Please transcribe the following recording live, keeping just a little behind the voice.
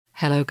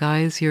Hello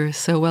guys, you're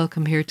so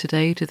welcome here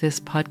today to this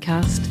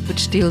podcast,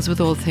 which deals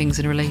with all things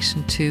in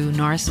relation to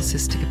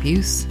narcissistic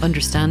abuse,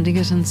 understanding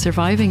it and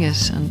surviving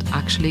it, and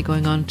actually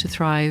going on to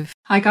thrive.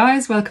 Hi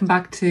guys, welcome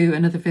back to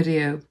another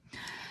video.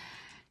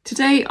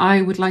 Today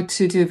I would like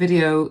to do a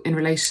video in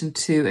relation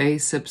to a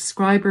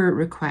subscriber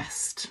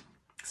request.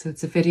 So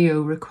it's a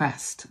video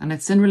request and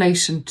it's in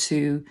relation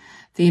to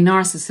the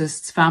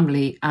narcissist's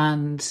family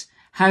and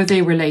how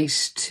they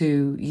relate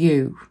to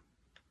you.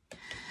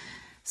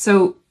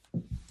 So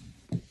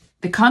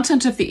the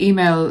content of the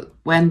email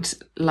went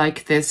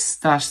like this,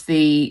 that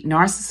the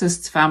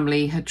narcissist's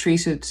family had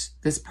treated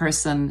this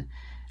person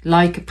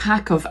like a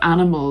pack of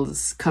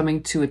animals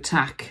coming to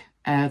attack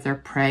their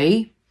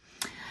prey,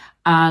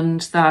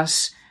 and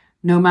that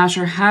no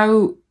matter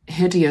how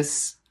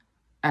hideous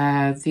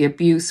the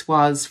abuse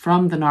was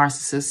from the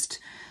narcissist,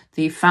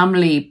 the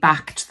family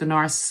backed the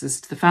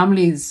narcissist.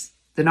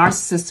 The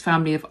narcissist's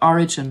family of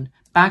origin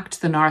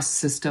backed the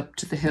narcissist up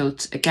to the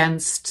hilt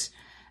against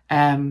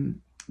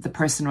the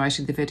person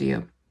writing the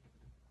video.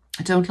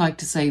 I don't like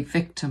to say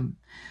victim,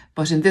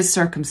 but in this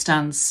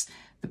circumstance,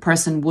 the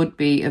person would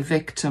be a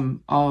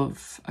victim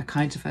of a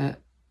kind of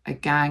a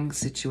gang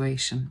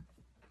situation.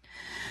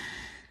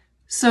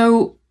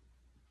 So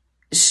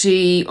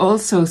she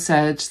also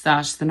said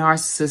that the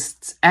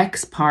narcissist's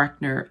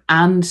ex-partner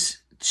and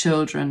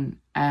children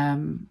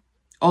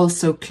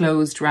also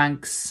closed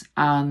ranks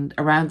and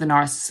around the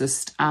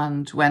narcissist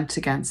and went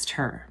against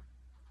her.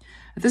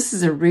 This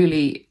is a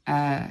really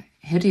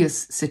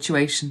hideous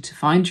situation to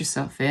find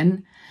yourself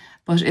in,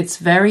 but it's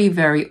very,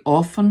 very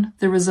often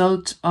the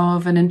result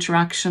of an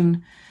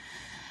interaction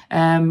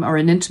or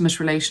an intimate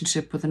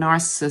relationship with a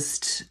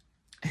narcissist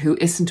who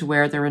isn't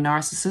aware they're a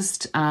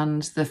narcissist,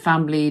 and the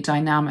family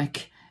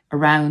dynamic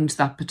around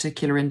that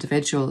particular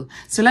individual.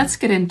 So let's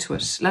get into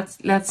it.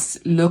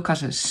 Let's look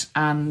at it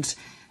and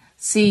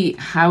see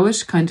how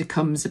it kind of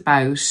comes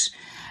about,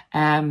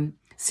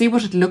 see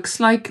what it looks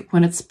like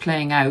when it's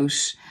playing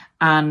out,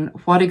 and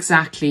what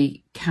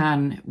exactly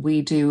can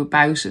we do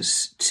about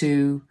it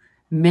to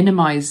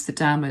minimize the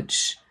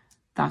damage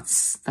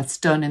that's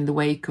done in the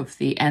wake of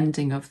the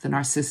ending of the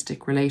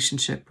narcissistic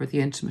relationship or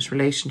the intimate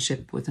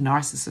relationship with a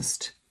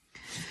narcissist.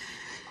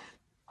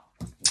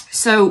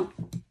 So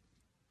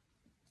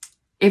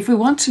if we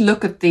want to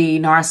look at the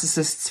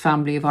narcissist's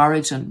family of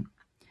origin,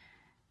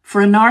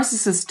 for a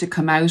narcissist to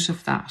come out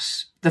of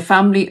that, the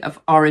family of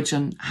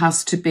origin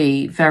has to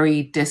be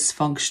very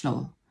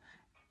dysfunctional.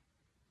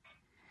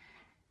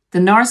 The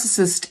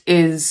narcissist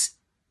is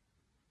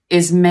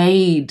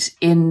made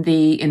in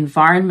the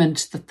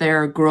environment that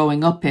they're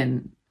growing up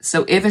in.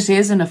 So if it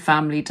is in a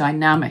family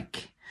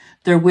dynamic,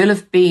 there will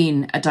have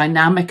been a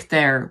dynamic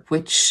there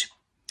which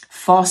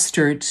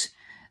fostered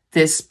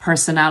this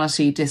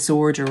personality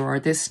disorder or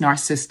this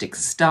narcissistic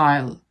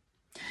style.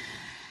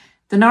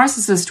 The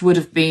narcissist would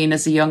have been,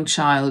 as a young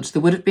child,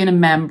 there would have been a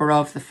member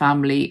of the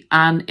family,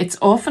 and it's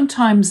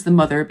oftentimes the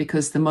mother,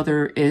 because the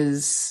mother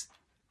is,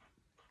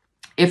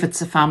 if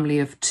it's a family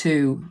of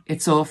two,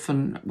 it's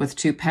often with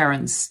two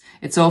parents.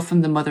 It's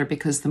often the mother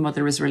because the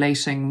mother is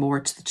relating more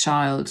to the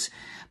child,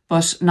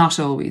 but not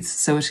always.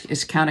 So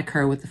it can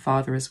occur with the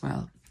father as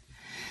well.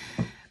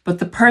 But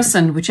the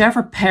person,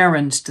 whichever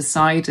parent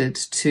decided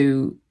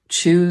to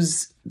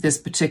choose this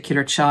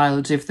particular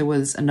child, if there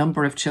was a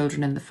number of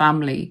children in the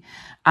family,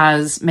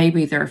 as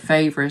maybe their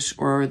favourite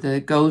or the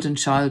golden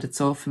child,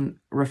 it's often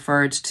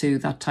referred to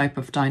that type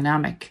of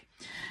dynamic.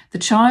 The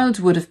child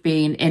would have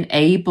been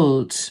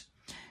enabled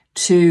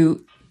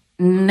to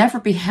never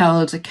be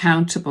held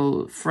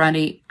accountable for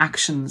any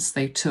actions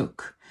they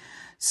took.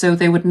 So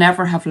they would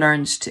never have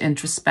learned to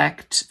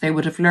introspect. They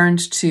would have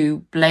learned to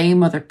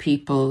blame other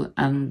people,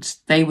 and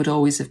they would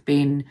always have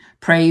been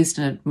praised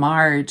and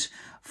admired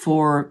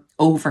for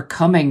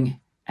overcoming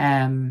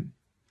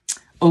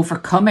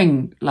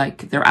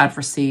like their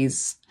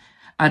adversaries.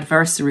 I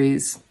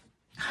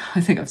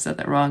think I've said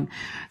that wrong.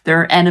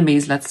 Their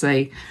enemies, let's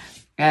say,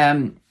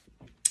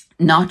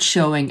 not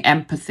showing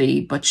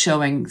empathy, but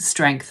showing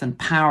strength and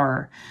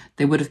power.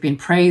 They would have been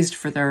praised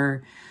for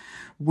their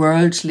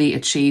worldly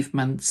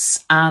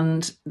achievements,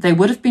 and they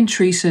would have been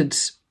treated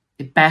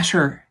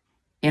better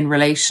in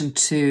relation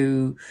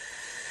to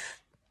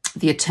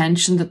the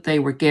attention that they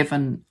were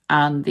given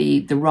and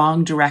the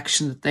wrong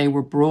direction that they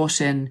were brought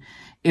in.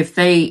 If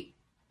they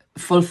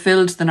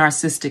fulfilled the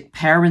narcissistic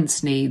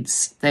parents'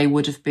 needs, they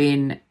would have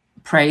been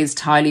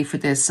praised highly for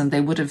this, and they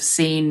would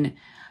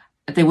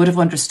have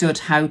understood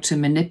how to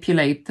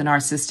manipulate the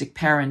narcissistic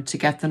parent to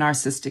get the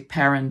narcissistic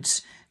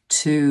parent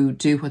to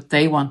do what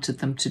they wanted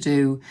them to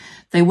do.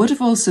 They would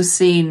have also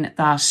seen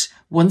that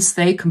once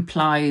they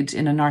complied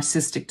in a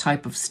narcissistic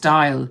type of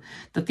style,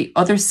 that the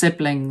other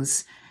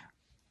siblings,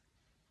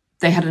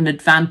 they had an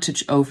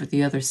advantage over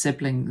the other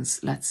siblings,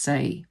 let's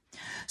say.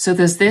 So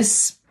there's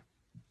this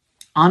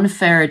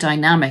unfair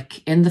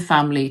dynamic in the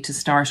family to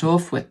start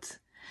off with.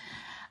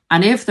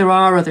 And if there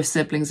are other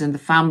siblings in the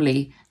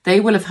family, they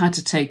will have had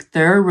to take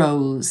their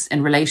roles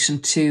in relation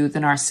to the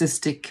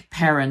narcissistic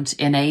parent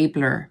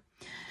enabler.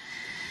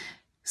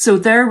 So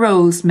their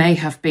roles may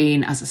have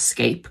been as a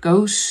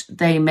scapegoat.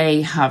 They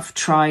may have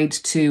tried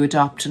to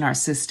adopt a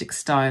narcissistic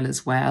style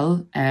as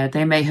well.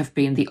 They may have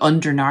been the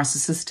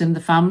under-narcissist in the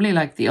family,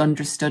 like the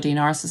understudy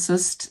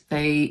narcissist.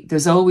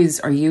 There's always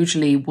or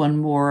usually one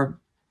more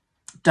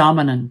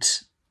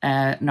dominant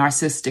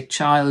narcissistic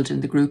child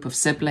in the group of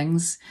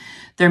siblings.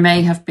 There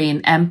may have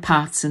been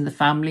empaths in the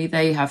family.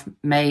 They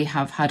may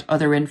have had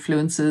other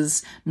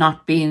influences,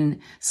 not been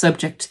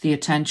subject to the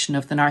attention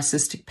of the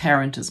narcissistic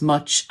parent as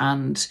much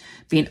and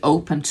been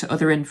open to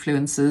other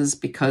influences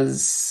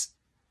because,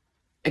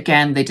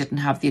 again, they didn't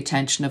have the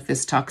attention of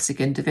this toxic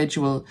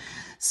individual.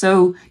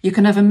 So you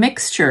can have a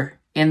mixture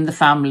in the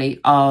family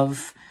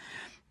of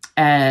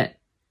the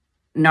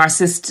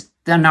narcissist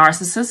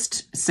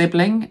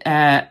sibling,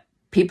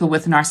 people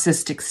with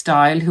narcissistic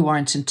style who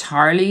aren't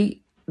entirely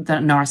the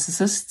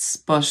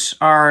narcissists, but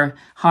are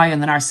high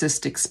on the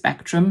narcissistic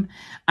spectrum.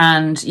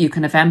 And you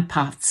can have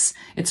empaths.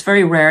 It's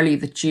very rarely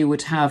that you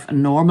would have a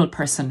normal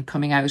person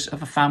coming out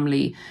of a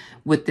family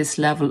with this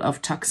level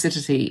of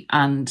toxicity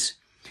and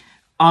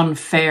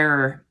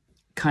unfair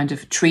kind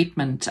of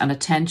treatment and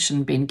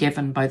attention being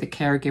given by the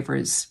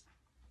caregivers.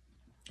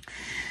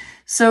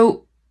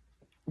 So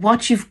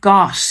what you've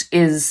got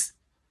is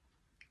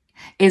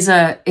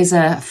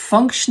a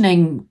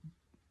functioning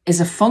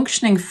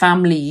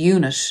family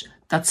unit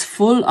that's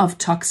full of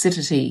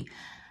toxicity,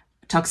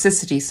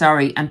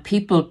 and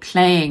people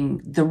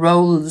playing the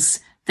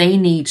roles they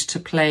need to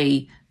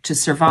play to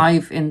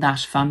survive in that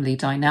family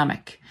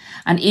dynamic.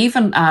 And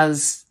even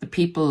as the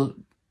people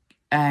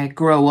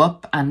grow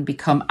up and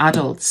become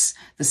adults,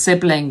 the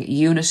sibling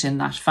unit in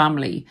that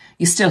family,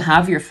 you still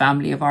have your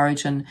family of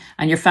origin,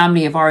 and your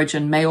family of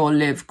origin may all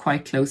live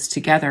quite close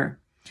together.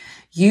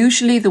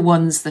 Usually the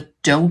ones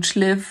that don't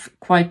live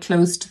quite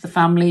close to the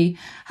family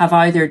have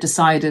either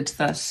decided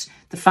that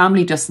the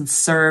family doesn't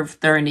serve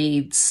their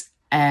needs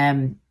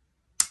any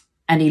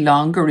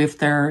longer. If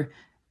they're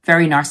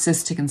very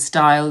narcissistic in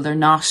style, they're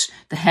not,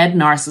 the head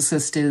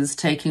narcissist is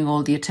taking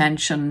all the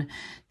attention.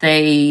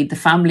 The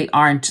family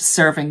aren't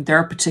serving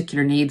their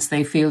particular needs.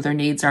 They feel their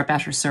needs are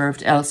better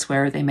served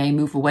elsewhere. They may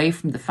move away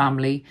from the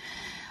family.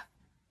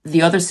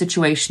 The other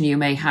situation you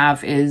may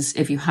have is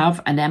if you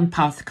have an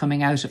empath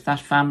coming out of that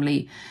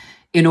family,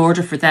 in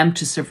order for them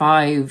to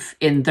survive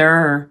in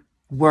their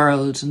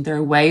world and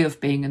their way of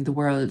being in the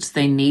world,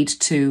 they need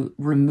to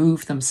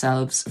remove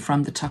themselves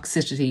from the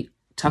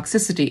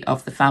toxicity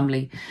of the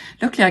family.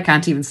 Luckily, I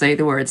can't even say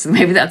the words, so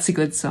maybe that's a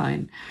good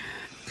sign.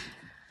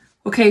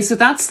 Okay, so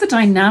that's the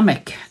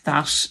dynamic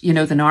that, the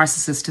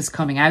narcissist is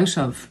coming out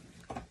of.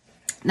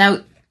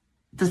 Now,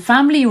 the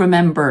family,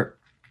 remember,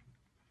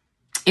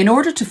 in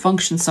order to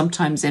function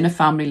sometimes in a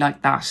family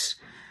like that,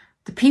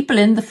 the people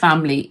in the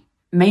family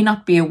may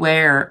not be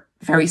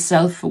very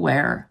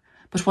self-aware,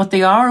 but what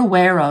they are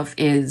aware of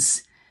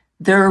is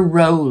their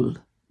role,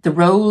 the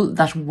role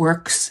that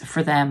works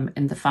for them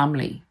in the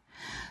family.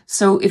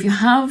 So if you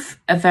have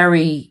a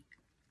very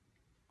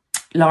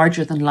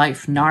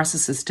larger-than-life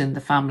narcissist in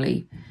the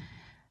family,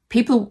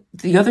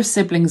 the other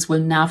siblings will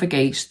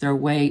navigate their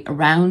way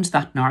around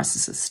that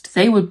narcissist.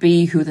 They will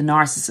be who the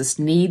narcissist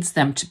needs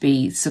them to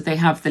be, so they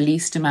have the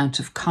least amount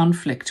of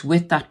conflict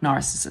with that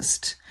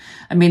narcissist.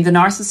 I mean, the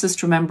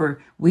narcissist,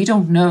 remember, we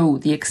don't know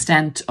the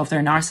extent of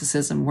their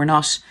narcissism. We're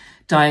not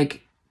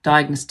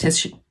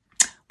diagnostician.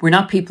 We're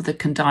not people that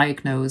can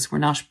diagnose. We're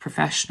not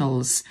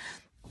professionals.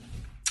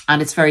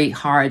 And it's very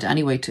hard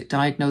anyway to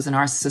diagnose a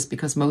narcissist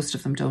because most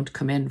of them don't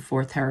come in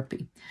for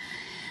therapy.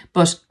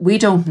 But we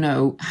don't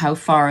know how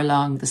far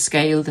along the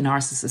scale the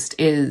narcissist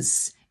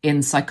is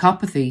in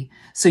psychopathy.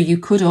 So you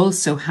could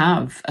also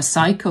have a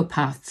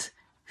psychopath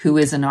who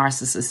is a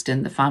narcissist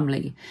in the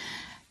family.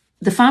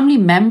 The family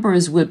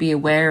members will be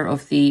aware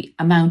of the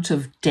amount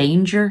of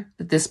danger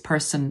that this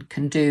person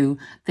can do.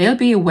 They'll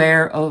be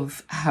aware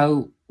of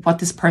what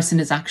this person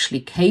is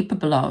actually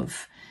capable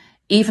of.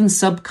 Even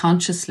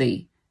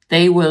subconsciously,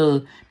 they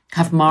will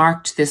have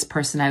marked this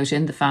person out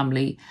in the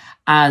family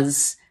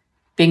as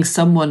being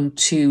someone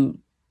to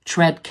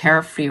tread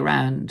carefully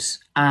around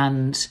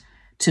and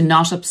to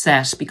not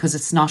upset because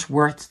it's not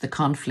worth the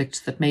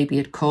conflict that maybe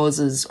it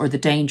causes or the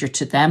danger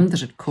to them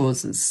that it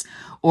causes,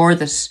 or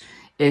that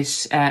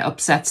it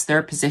upsets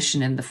their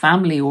position in the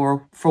family,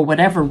 or for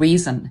whatever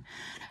reason.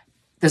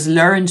 There's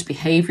learned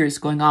behaviours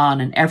going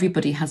on and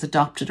everybody has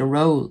adopted a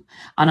role.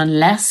 And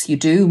unless you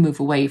do move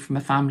away from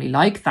a family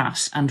like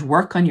that and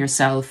work on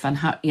yourself and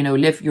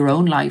live your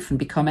own life and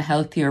become a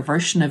healthier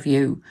version of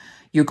you,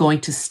 you're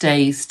going to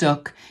stay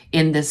stuck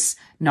in this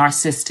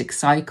narcissistic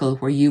cycle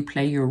where you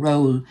play your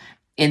role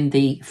in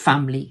the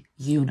family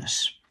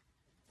unit.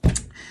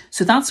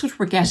 So that's what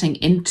we're getting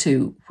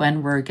into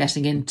when we're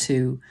getting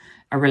into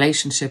a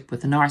relationship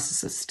with a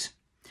narcissist.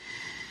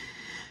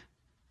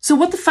 So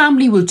what the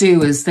family will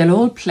do is they'll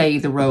all play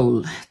the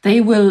role. They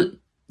will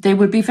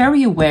be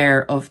very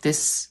aware of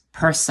this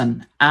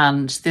person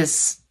and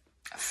this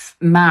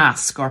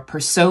mask or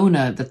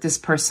persona that this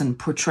person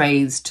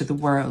portrays to the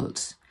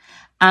world.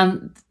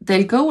 And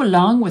they'll go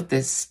along with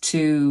this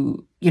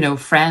to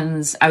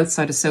friends,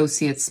 outside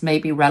associates,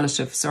 maybe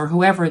relatives, or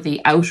whoever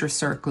the outer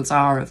circles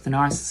are of the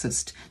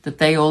narcissist that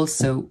they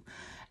also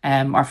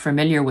are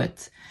familiar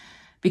with.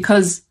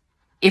 Because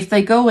if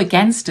they go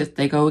against it,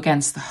 they go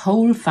against the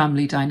whole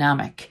family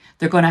dynamic.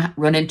 They're going to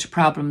run into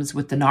problems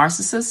with the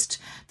narcissist.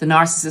 The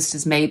narcissist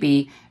is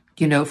maybe,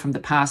 from the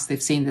past,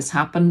 they've seen this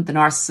happen. The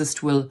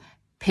narcissist will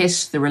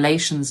pit the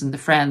relations and the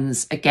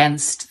friends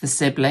against the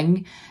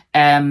sibling.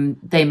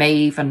 They may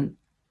even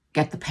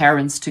get the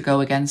parents to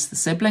go against the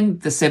sibling.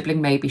 The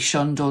sibling may be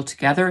shunned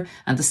altogether,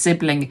 and the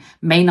sibling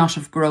may not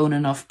have grown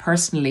enough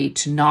personally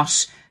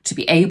to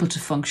be able to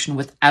function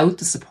without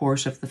the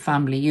support of the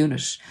family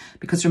unit.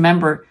 Because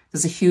remember,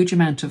 there's a huge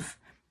amount of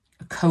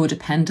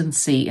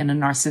codependency in a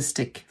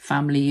narcissistic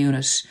family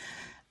unit.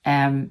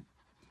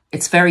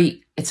 It's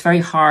very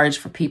hard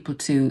for people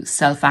to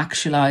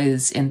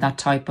self-actualize in that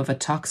type of a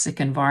toxic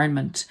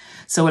environment.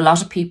 So a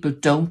lot of people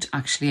don't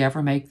actually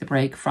ever make the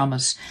break from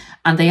it.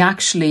 And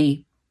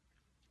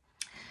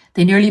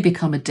they nearly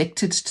become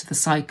addicted to the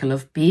cycle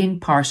of being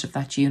part of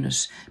that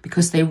unit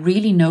because they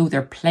really know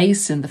their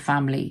place in the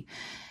family.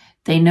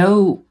 They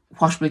know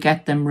what will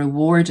get them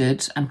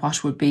rewarded and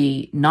what would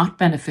be not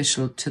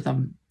beneficial to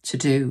them to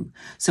do.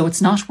 So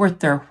it's not worth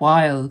their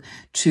while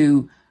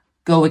to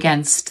go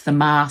against the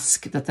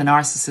mask that their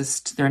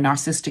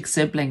narcissistic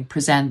sibling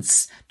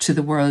presents to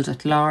the world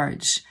at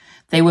large.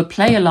 They will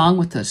play along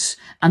with it,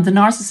 and the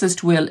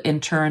narcissist will in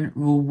turn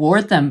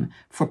reward them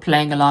for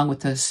playing along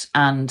with it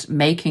and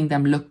making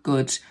them look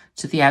good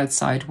to the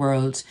outside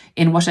world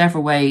in whatever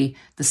way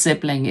the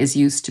sibling is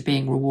used to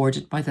being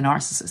rewarded by the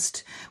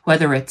narcissist,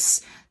 whether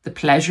it's the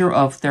pleasure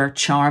of their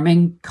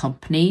charming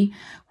company,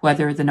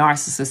 whether the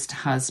narcissist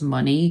has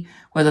money,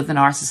 whether the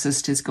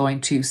narcissist is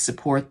going to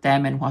support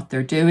them in what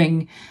they're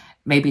doing,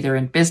 maybe they're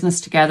in business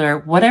together,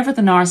 whatever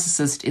the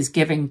narcissist is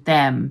giving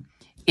them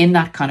in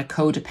that kind of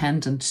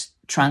codependent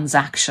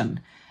transaction,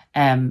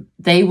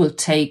 they will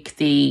take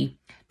the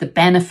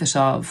benefit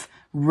of,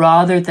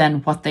 rather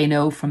than what they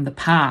know from the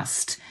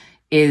past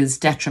is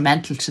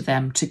detrimental to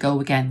them, to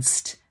go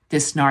against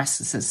this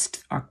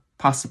narcissist or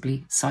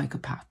possibly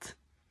psychopath.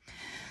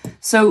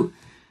 So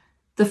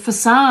the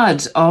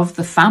facade of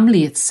the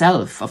family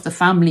itself, of the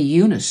family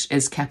unit,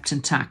 is kept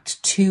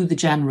intact to the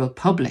general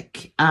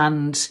public,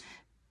 and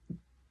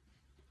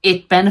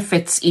it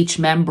benefits each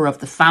member of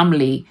the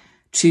family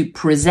to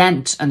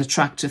present an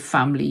attractive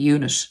family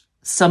unit,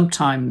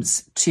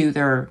 sometimes to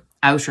their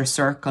outer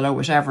circle or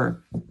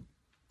whatever.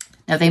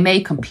 Now, they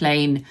may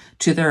complain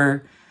to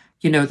their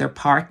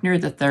partner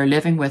that they're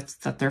living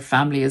with, that their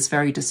family is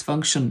very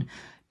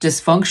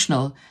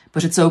dysfunctional,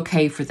 but it's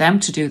okay for them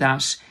to do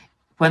that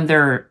when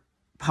their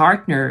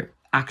partner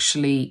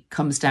actually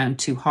comes down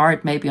too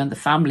hard, maybe on the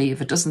family.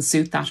 If it doesn't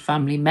suit that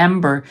family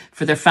member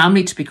for their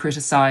family to be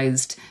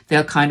criticised,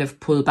 they'll kind of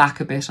pull back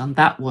a bit on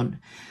that one.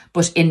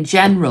 But in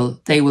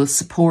general, they will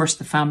support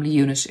the family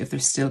unit if they're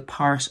still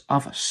part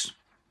of it.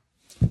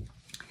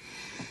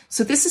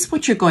 So this is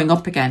what you're going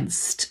up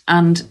against.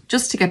 And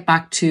just to get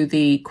back to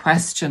the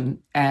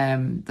question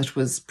that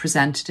was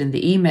presented in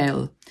the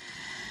email,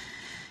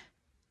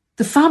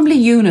 the family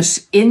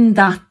unit in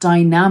that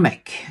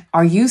dynamic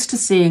are used to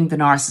seeing the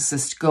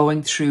narcissist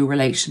going through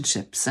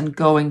relationships and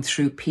going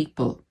through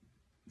people.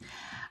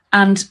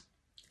 And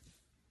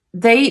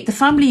the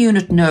family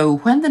unit know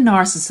when the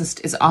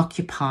narcissist is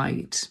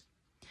occupied,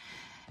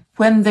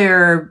 when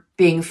they're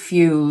being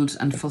fueled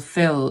and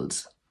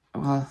fulfilled.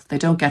 Well, they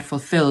don't get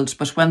fulfilled,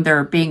 but when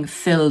they're being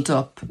filled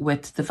up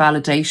with the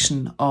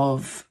validation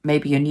of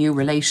maybe a new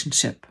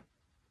relationship,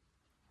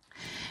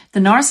 the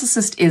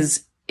narcissist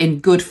is in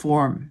good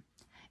form,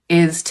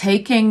 is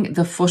taking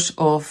the foot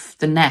off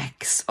the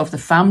necks of the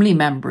family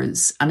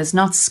members and is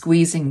not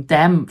squeezing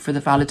them for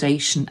the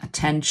validation,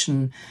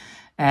 attention,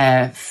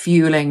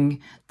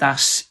 fueling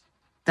that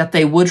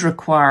they would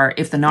require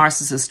if the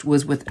narcissist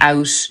was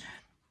without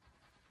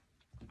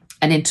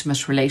an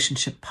intimate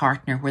relationship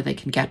partner where they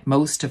can get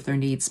most of their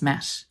needs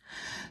met.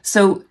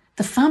 So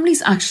the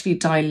family's actually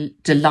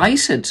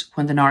delighted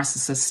when the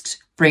narcissist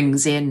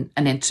brings in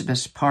an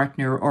intimate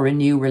partner or a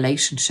new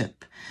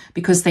relationship,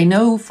 because they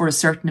know for a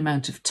certain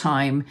amount of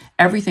time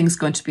everything's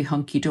going to be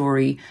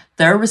hunky-dory.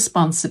 Their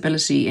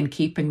responsibility in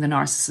keeping the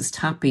narcissist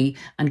happy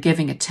and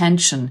giving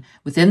attention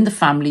within the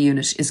family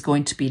unit is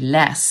going to be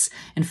less.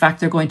 In fact,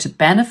 they're going to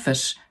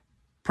benefit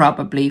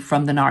probably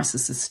from the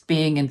narcissist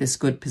being in this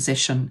good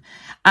position.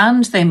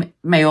 And the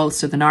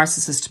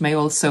narcissist may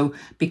also,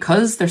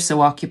 because they're so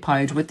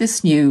occupied with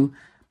this new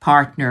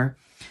partner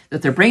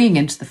that they're bringing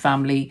into the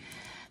family,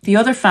 the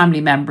other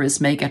family members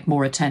may get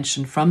more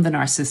attention from the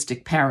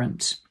narcissistic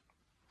parent,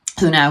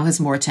 who now has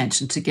more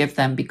attention to give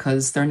them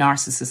because their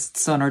narcissist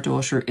son or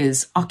daughter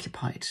is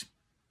occupied.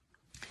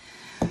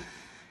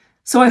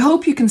 So I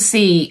hope you can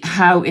see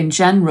how, in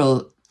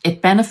general,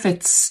 it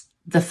benefits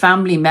the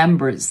family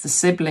members, the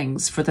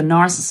siblings, for the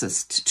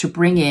narcissist to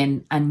bring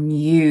in a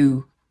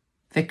new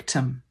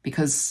victim,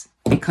 because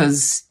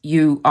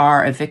you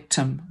are a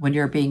victim when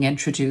you're being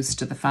introduced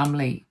to the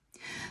family.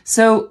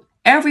 So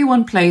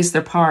Everyone plays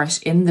their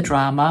part in the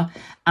drama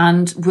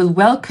and will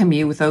welcome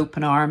you with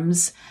open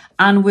arms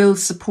and will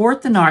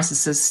support the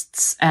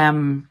narcissist's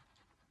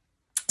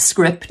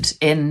script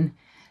in,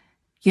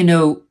 you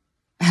know,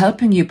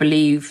 helping you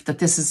believe that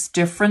this is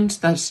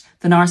different, that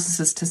the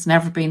narcissist has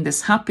never been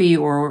this happy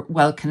or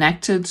well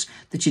connected,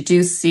 that you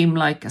do seem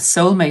like a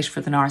soulmate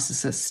for the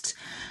narcissist.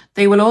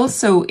 They will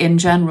also, in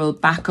general,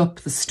 back up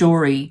the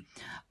story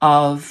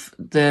of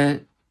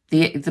the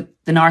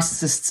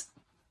narcissist's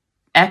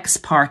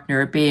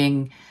ex-partner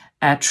being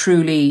a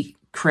truly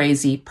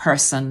crazy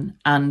person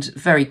and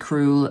very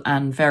cruel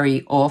and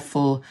very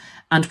awful.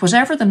 And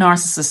whatever the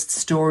narcissist's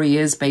story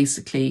is,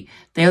 basically,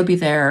 they'll be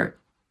there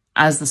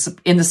as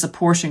in the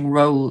supporting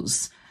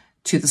roles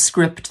to the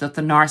script that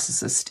the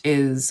narcissist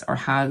is or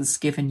has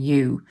given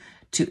you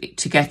to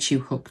get you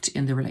hooked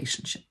in the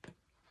relationship.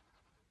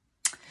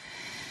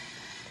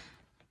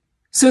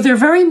 So they're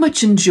very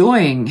much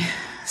enjoying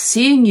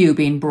seeing you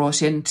being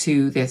brought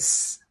into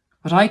this,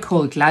 what I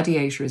call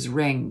gladiator's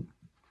ring.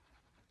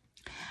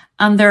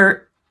 And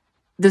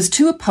there's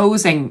two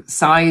opposing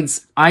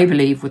sides, I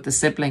believe, with the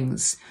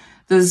siblings.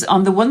 There's,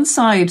 on the one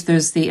side,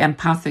 there's the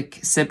empathic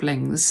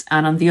siblings,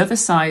 and on the other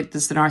side,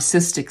 there's the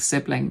narcissistic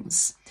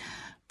siblings.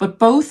 But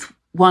both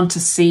want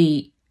to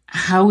see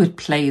how it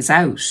plays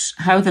out,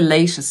 how the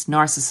latest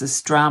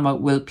narcissist drama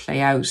will play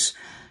out,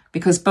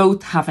 because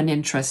both have an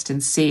interest in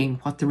seeing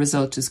what the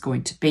result is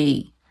going to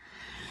be.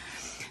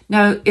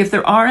 Now, if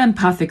there are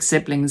empathic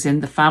siblings in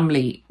the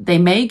family, they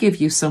may give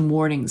you some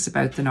warnings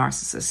about the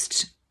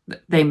narcissist.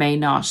 They may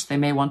not. They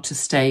may want to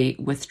stay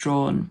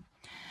withdrawn.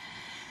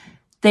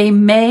 They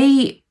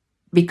may,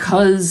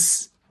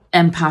 because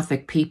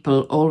empathic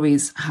people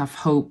always have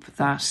hope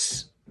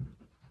that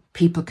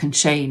people can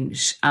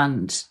change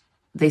and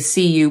they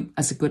see you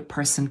as a good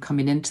person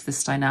coming into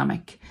this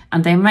dynamic.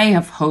 And they may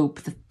have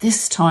hope that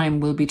this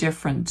time will be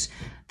different,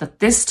 that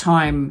this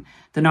time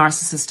the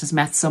narcissist has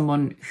met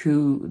someone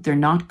who they're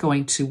not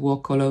going to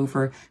walk all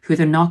over, who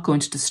they're not going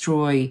to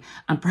destroy.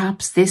 And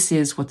perhaps this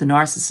is what their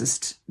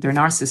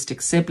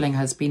narcissistic sibling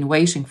has been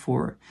waiting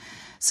for.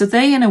 So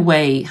they, in a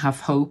way, have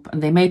hope,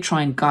 and they may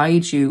try and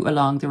guide you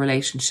along the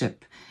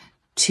relationship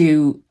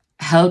to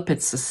help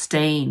it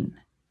sustain.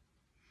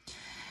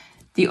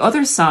 The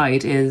other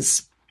side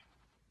is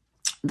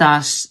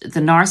that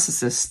the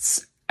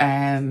narcissists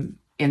in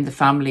the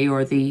family,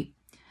 or the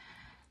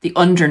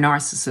under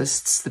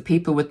narcissists, the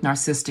people with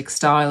narcissistic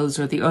styles,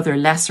 or the other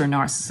lesser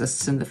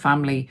narcissists in the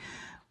family,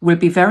 will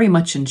be very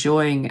much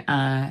enjoying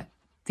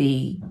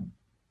the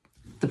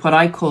what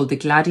I call the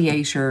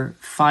gladiator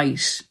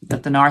fight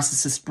that the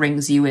narcissist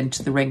brings you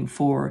into the ring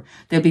for.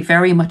 They'll be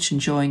very much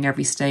enjoying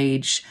every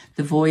stage,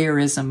 the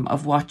voyeurism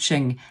of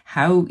watching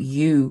how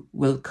you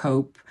will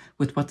cope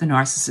with what the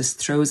narcissist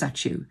throws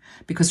at you.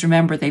 Because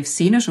remember, they've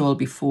seen it all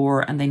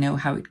before and they know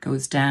how it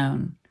goes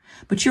down.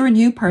 But you're a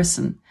new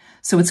person,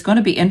 so it's going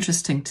to be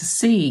interesting to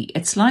see.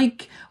 It's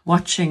like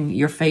watching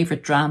your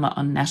favourite drama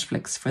on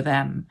Netflix for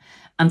them,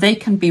 and they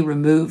can be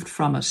removed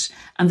from it,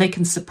 and they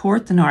can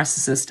support the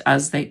narcissist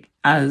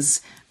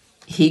as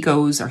he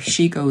goes or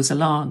she goes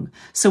along.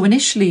 So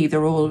initially,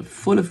 they're all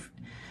full of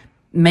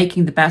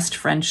making the best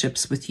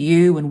friendships with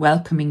you and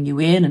welcoming you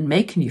in and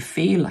making you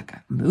feel like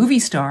a movie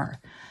star.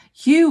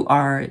 You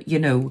are,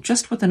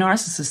 just what the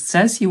narcissist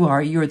says you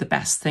are. You're the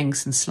best thing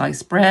since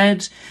sliced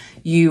bread.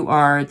 You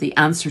are the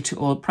answer to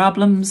all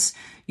problems.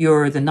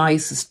 You're the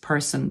nicest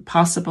person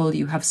possible.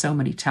 You have so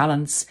many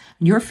talents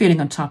and you're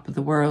feeling on top of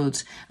the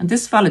world. And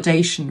this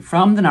validation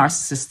from the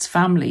narcissist's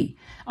family,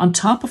 on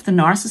top of the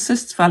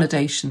narcissist's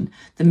validation,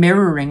 the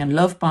mirroring and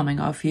love bombing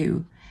of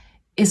you,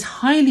 is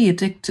highly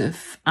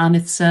addictive. And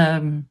it's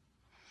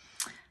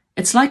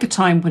like a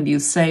time when you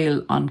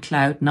sail on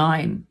cloud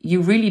nine.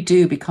 You really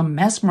do become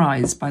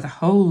mesmerized by the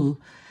whole.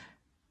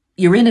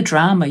 You're in a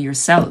drama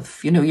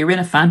yourself, you're in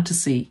a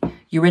fantasy,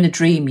 you're in a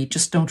dream. You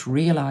just don't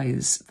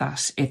realize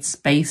that it's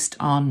based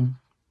on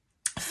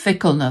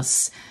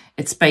fickleness.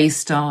 It's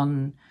based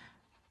on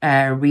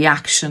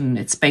reaction.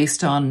 It's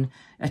based on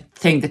a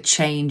thing that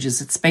changes.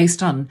 It's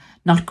based on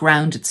not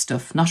grounded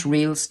stuff, not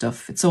real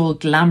stuff. It's all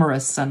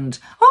glamorous and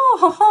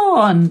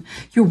and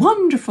you're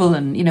wonderful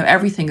and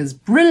everything is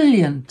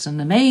brilliant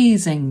and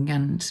amazing,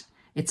 and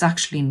it's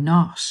actually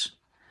not.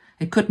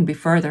 It couldn't be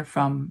further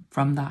from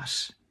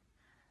that.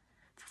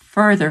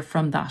 Further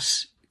from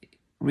that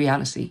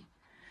reality.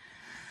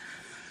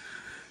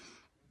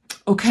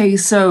 Okay,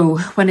 so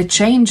when it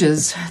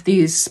changes,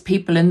 these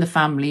people in the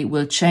family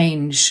will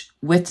change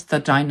with the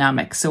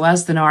dynamic. So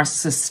as the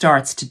narcissist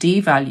starts to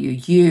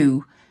devalue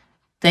you,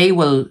 they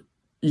will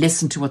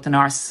listen to what the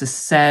narcissist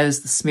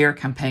says, the smear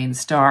campaign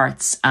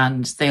starts,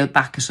 and they'll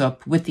back it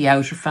up with the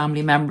outer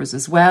family members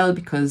as well,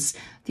 because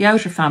the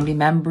outer family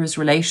members,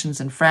 relations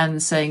and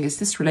friends saying, is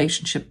this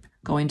relationship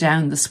going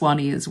down the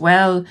Swanee as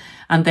well?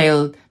 And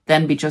they'll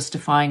then be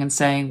justifying and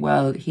saying,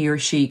 well, he or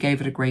she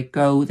gave it a great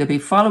go. They'll be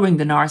following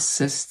the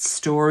narcissist's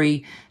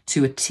story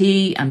to a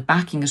T and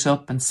backing it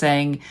up and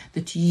saying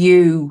that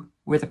you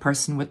were the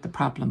person with the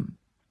problem.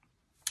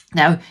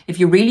 Now, if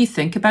you really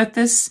think about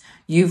this,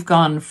 you've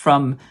gone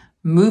from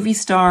movie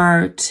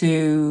star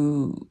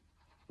to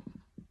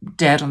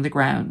dead on the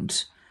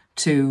ground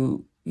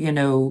to, you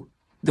know,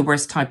 the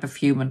worst type of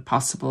human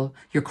possible.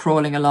 You're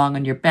crawling along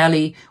on your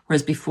belly,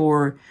 whereas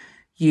before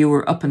you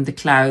were up in the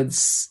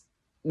clouds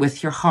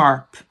with your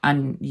harp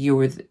and you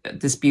were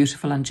this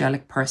beautiful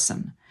angelic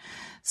person.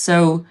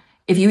 So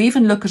if you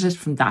even look at it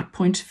from that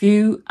point of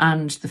view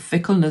and the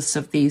fickleness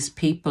of these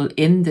people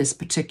in this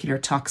particular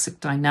toxic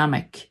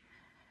dynamic,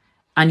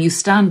 and you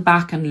stand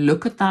back and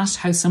look at that,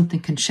 how something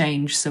can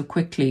change so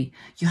quickly,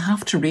 you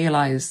have to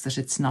realize that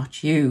it's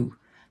not you,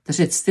 that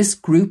it's this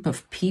group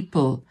of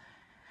people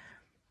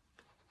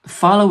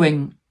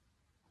following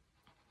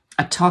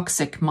a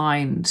toxic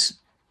mind,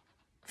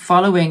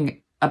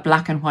 following a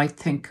black and white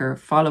thinker,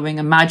 following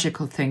a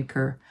magical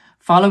thinker,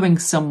 following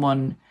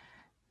someone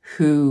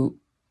who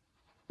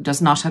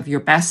does not have your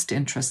best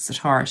interests at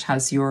heart,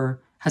 has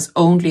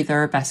only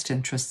their best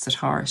interests at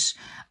heart,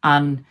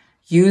 and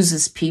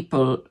uses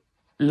people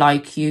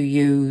like you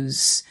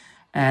use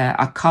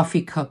a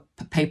coffee cup,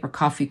 a paper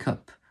coffee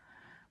cup.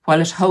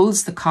 While it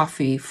holds the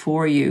coffee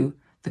for you,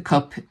 the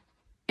cup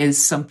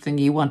is something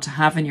you want to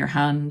have in your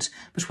hand,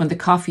 but when the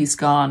coffee's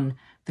gone,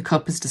 the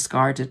cup is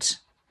discarded.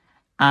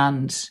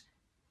 And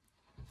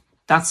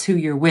that's who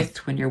you're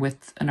with when you're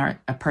with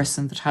a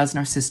person that has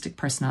narcissistic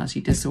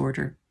personality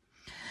disorder.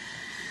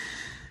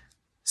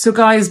 So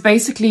guys,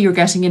 basically you're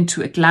getting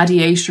into a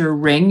gladiator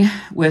ring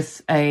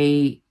with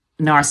a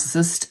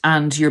narcissist,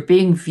 and you're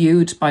being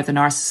viewed by the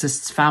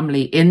narcissist's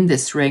family in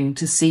this ring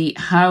to see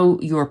how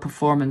your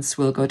performance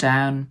will go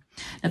down.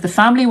 Now, the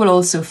family will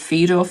also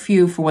feed off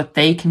you for what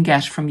they can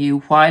get from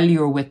you while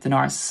you're with the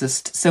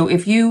narcissist. So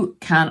if you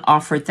can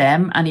offer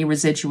them any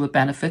residual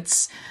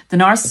benefits, the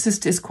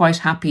narcissist is quite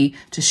happy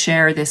to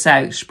share this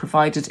out,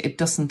 provided it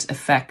doesn't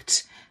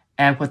affect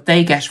what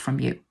they get from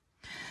you.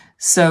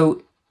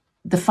 So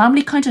the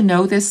family kind of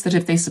know this, that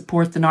if they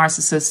support the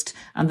narcissist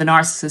and the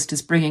narcissist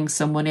is bringing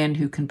someone in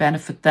who can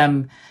benefit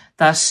them,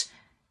 that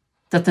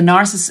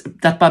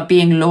by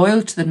being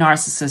loyal to the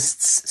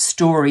narcissist's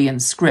story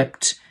and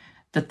script,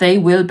 that they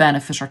will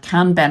benefit or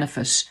can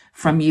benefit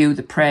from you,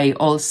 the prey,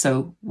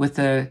 also with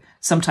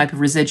some type of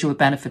residual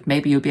benefit.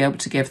 Maybe you'll be able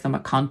to give them a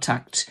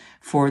contact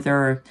for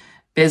their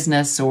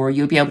business, or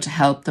you'll be able to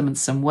help them in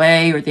some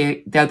way, or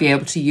they'll be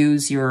able to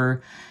use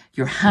your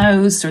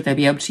house, or they'll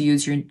be able to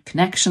use your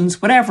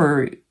connections,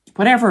 whatever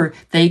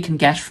they can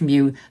get from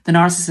you. The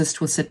narcissist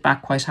will sit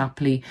back quite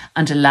happily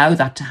and allow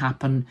that to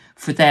happen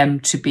for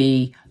them to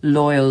be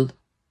loyal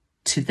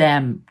to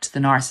them, to the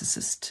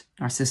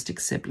narcissistic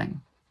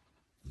sibling.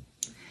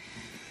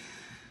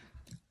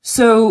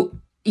 So,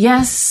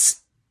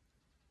 yes,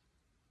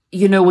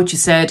 you know what you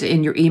said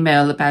in your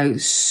email about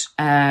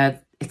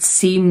it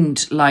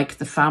seemed like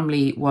the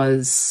family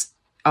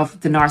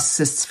of the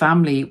narcissist's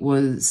family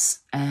was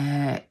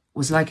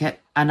like an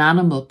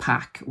animal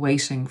pack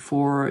waiting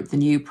for the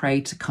new prey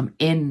to come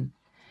in.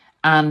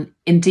 And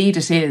indeed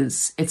it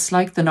is. It's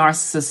like the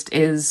narcissist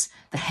is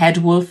the head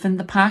wolf in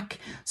the pack.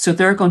 So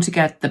they're going to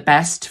get the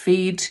best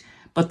feed,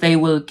 but they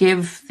will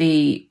give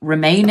the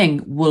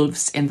remaining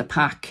wolves in the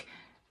pack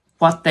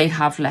what they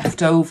have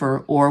left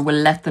over, or will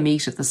let them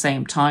eat at the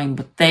same time.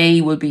 But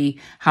they will be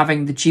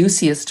having the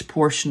juiciest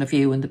portion of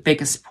you and the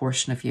biggest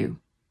portion of you.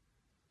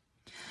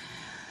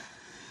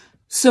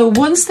 So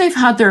once they've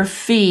had their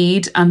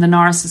feed and the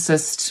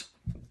narcissist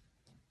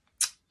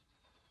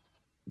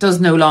does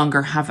no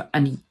longer have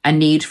a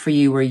need for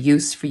you or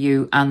use for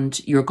you, and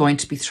you're going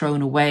to be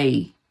thrown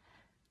away,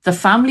 the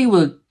family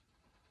will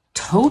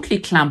totally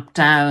clamp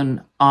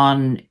down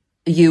on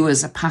you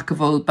as a pack of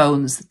old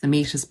bones that the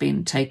meat has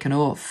been taken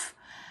off.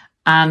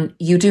 And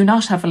you do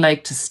not have a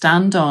leg to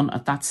stand on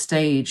at that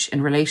stage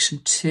in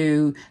relation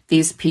to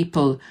these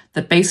people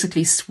that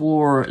basically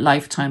swore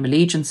lifetime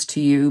allegiance to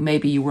you.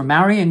 Maybe you were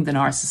marrying the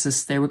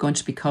narcissist, they were going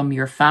to become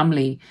your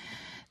family.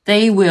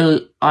 They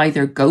will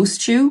either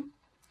ghost you,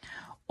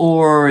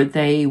 or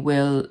they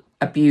will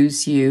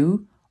abuse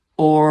you,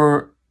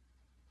 or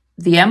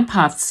the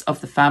empaths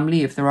of the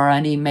family, if there are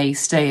any, may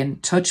stay in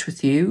touch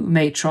with you,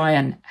 may try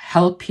and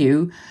help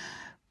you.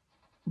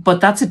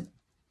 But that's a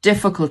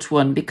difficult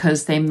one,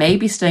 because they may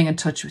be staying in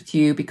touch with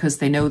you because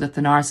they know that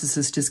the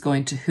narcissist is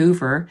going to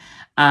hoover,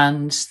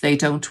 and they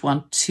don't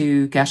want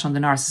to get on the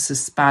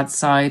narcissist's bad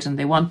side, and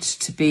they want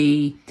to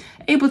be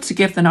able to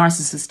give the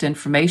narcissist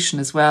information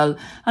as well.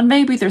 And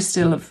maybe there's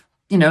still a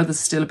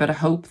bit of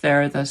hope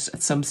there that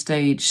at some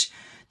stage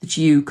that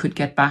you could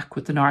get back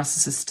with the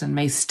narcissist, and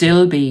may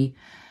still be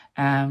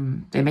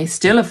they may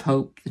still have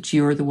hope that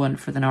you're the one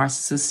for the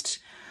narcissist.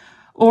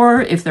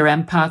 Or if they're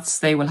empaths,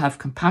 they will have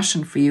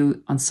compassion for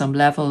you on some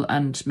level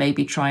and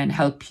maybe try and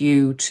help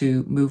you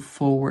to move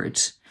forward.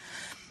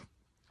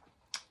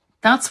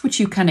 That's what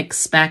you can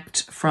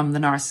expect from the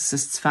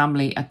narcissist's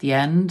family at the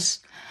end.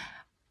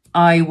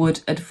 I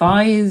would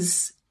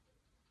advise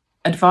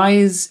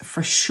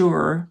for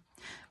sure,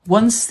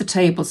 once the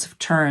tables have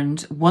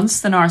turned, once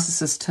the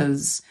narcissist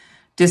has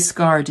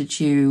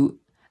discarded you,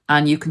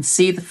 and you can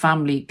see the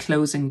family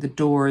closing the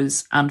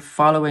doors and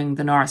following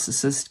the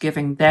narcissist,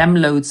 giving them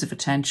loads of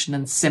attention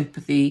and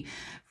sympathy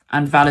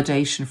and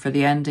validation for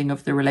the ending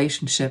of the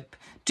relationship.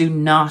 Do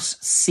not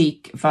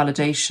seek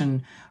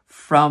validation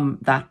from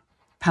that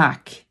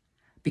pack,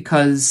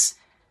 because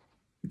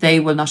they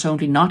will not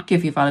only not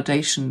give you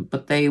validation,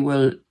 but they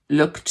will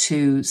look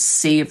to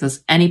see if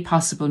there's any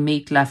possible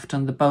meat left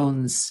on the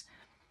bones.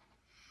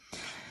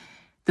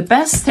 The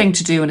best thing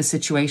to do in a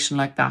situation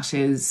like that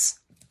is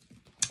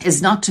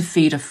not to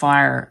feed a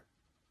fire.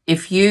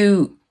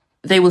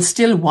 They will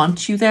still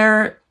want you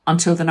there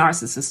until the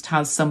narcissist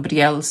has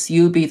somebody else.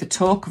 You'll be the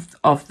talk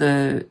of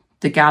the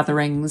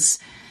gatherings.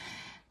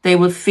 They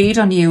will feed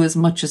on you as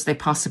much as they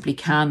possibly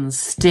can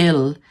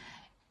still,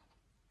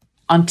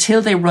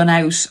 until they run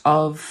out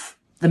of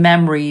the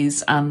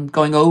memories and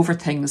going over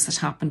things that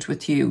happened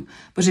with you.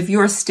 But if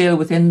you're still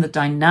within the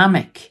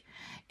dynamic,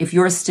 if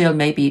you're still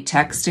maybe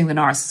texting the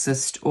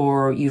narcissist,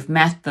 or you've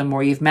met them,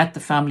 or you've met the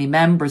family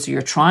members, or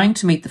you're trying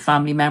to meet the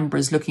family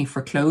members looking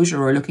for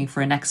closure or looking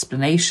for an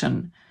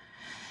explanation,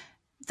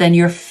 then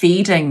you're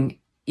feeding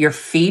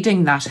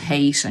that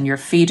hate, and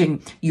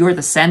you're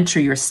the center,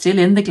 you're still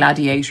in the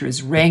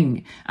gladiator's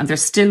ring, and they're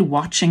still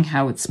watching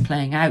how it's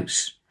playing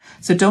out.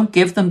 So don't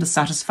give them the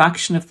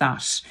satisfaction of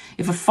that.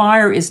 If a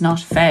fire is not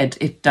fed,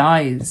 it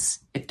dies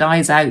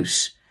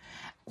out,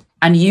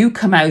 and you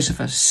come out of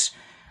it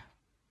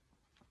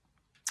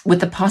with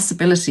the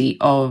possibility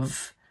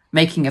of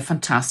making a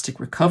fantastic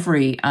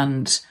recovery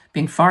and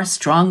being far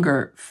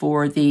stronger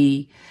for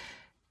the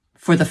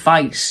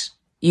fight.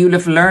 You'll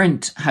have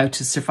learned how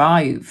to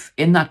survive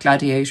in that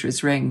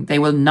gladiator's ring. They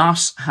will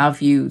not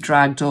have you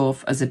dragged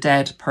off as a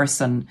dead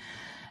person,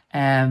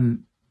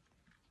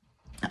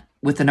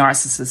 with the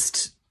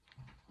narcissist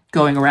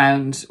going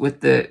around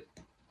with the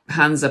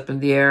hands up in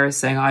the air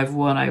saying, I've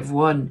won, I've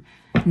won.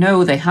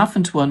 No, they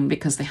haven't won,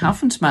 because they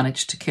haven't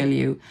managed to kill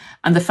you.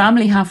 And the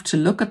family have to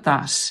look at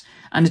that,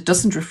 and it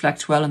doesn't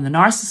reflect well on the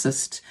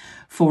narcissist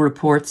for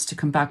reports to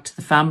come back to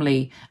the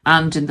family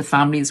and in the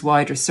family's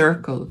wider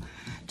circle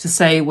to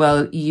say,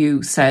 well,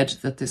 you said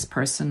that this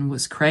person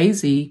was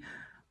crazy,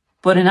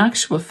 but in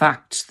actual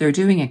fact, they're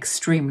doing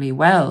extremely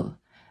well.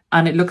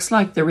 And it looks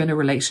like they're in a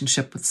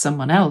relationship with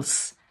someone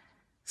else.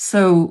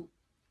 So,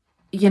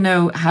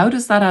 how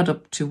does that add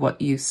up to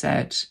what you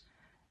said?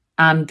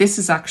 And this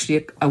is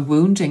actually a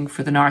wounding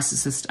for the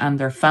narcissist and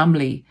their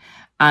family.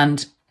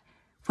 And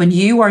when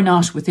you are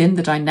not within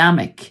the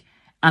dynamic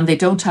and they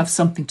don't have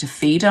something to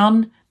feed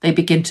on, they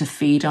begin to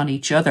feed on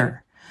each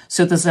other.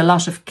 So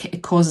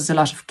it causes a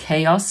lot of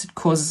chaos. It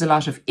causes a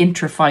lot of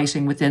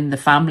interfighting within the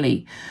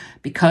family,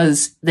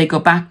 because they go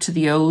back to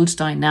the old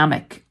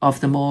dynamic of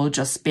them all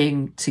just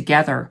being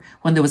together,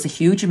 when there was a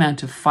huge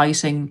amount of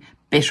fighting,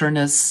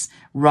 bitterness,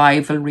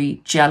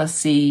 rivalry,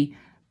 jealousy,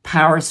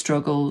 power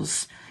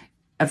struggles,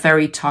 a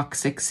very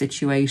toxic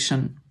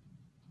situation.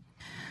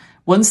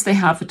 Once they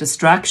have a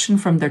distraction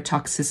from their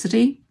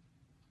toxicity,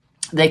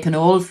 they can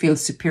all feel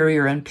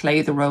superior and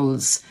play the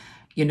roles,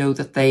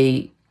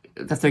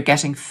 that they're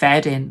getting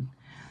fed in.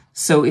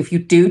 So if you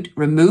do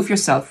remove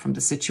yourself from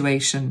the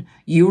situation,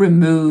 you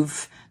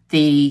remove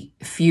the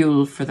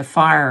fuel for the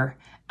fire,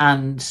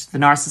 and the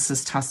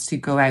narcissist has to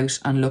go out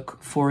and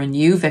look for a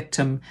new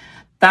victim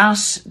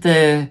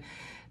that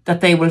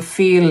they will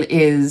feel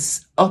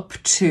is up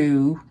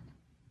to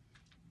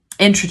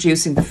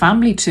introducing the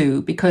family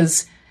to,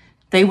 because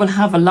they will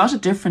have a lot of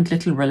different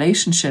little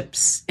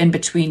relationships in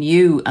between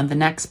you and the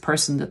next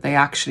person that they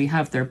actually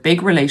have their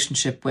big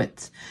relationship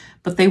with.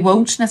 But they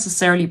won't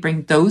necessarily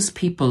bring those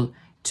people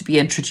to be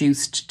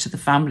introduced to the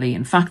family.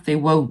 In fact, they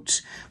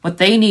won't. What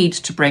they need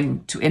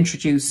to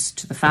introduce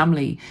to the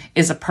family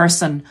is a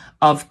person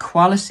of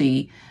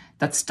quality,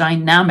 that's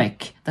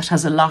dynamic, that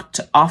has a lot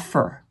to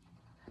offer,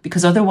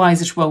 because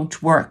otherwise it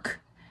won't work.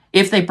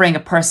 If they bring a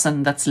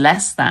person that's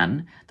less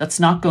than, that's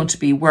not going to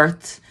be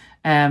worth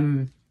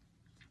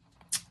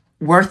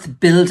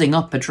building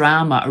up a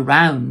drama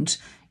around,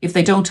 if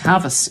they don't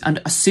have a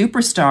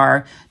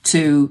superstar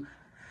to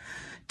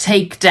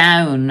take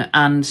down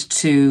and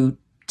to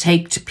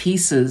take to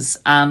pieces,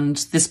 and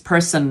this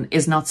person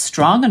is not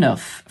strong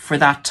enough for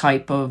that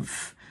type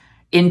of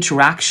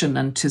interaction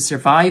and to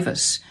survive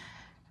it,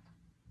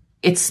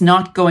 it's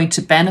not going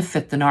to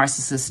benefit the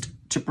narcissist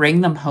to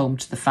bring them home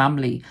to the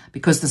family,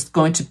 because there's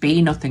going to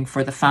be nothing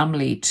for the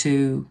family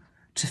to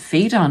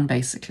feed on,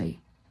 basically.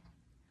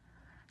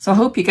 So I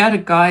hope you get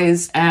it,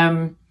 guys.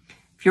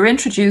 If you're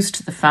introduced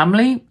to the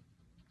family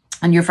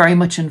and you're very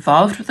much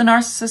involved with the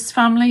narcissist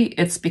family,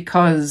 it's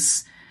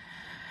because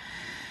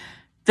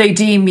they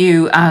deem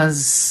you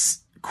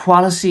as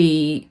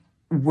quality,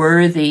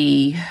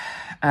 worthy,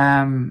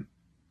 as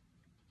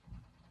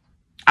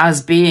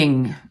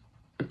being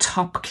a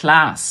top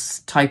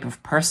class type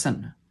of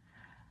person.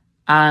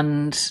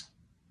 And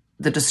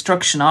the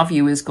destruction of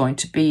you is going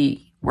to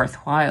be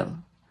worthwhile.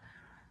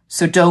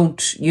 So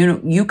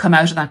you come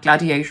out of that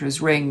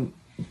gladiator's ring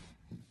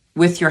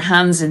with your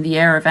hands in the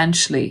air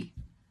eventually,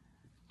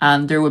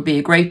 and there would be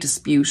a great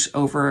dispute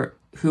over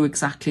who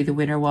exactly the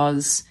winner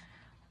was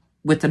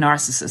with the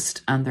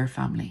narcissist and their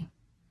family.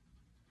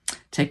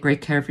 Take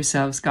great care of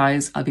yourselves,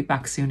 guys. I'll be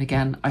back soon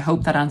again. I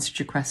hope that answered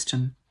your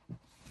question.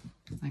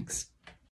 Thanks.